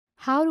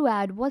How to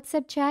add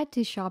WhatsApp chat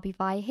to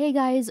Shopify. Hey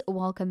guys,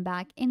 welcome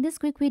back. In this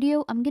quick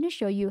video, I'm going to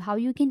show you how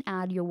you can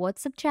add your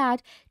WhatsApp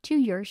chat to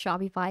your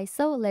Shopify.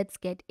 So let's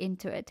get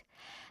into it.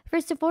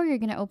 First of all, you're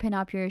going to open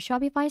up your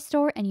Shopify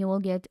store and you will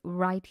get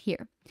right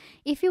here.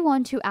 If you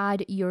want to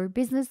add your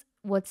business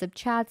WhatsApp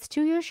chats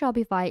to your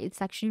Shopify,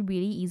 it's actually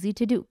really easy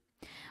to do.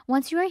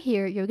 Once you are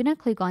here, you're going to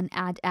click on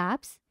Add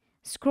Apps,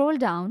 scroll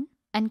down,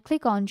 and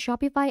click on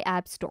Shopify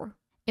App Store.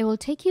 It will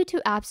take you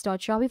to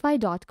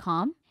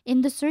apps.shopify.com.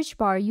 In the search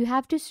bar, you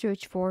have to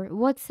search for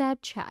WhatsApp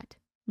chat.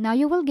 Now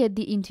you will get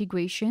the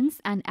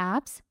integrations and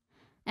apps.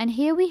 And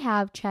here we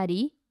have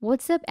Chatty,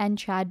 WhatsApp and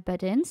chat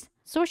buttons,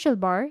 social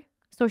bar,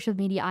 social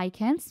media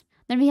icons.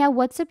 Then we have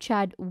WhatsApp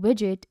chat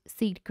widget,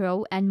 seed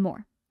grow, and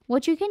more.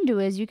 What you can do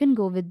is you can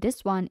go with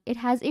this one. It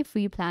has a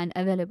free plan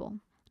available.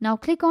 Now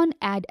click on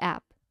Add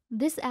App.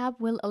 This app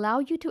will allow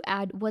you to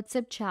add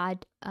WhatsApp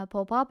chat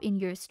pop-up in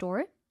your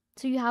store.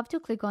 So you have to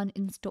click on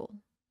Install.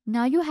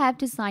 Now you have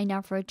to sign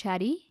up for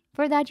Chatty.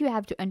 For that, you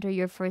have to enter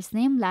your first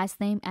name, last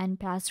name, and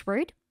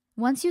password.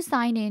 Once you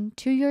sign in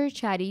to your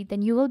Chatty,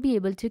 then you will be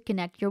able to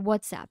connect your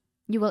WhatsApp.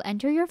 You will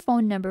enter your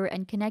phone number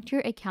and connect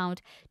your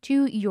account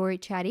to your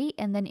Chatty,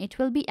 and then it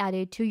will be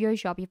added to your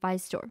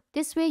Shopify store.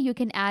 This way, you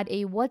can add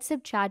a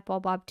WhatsApp chat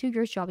pop-up to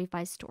your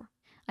Shopify store.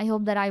 I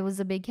hope that I was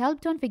a big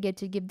help. Don't forget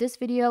to give this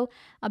video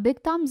a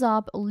big thumbs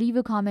up, leave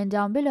a comment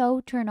down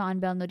below, turn on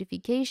bell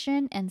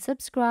notification, and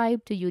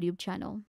subscribe to YouTube channel.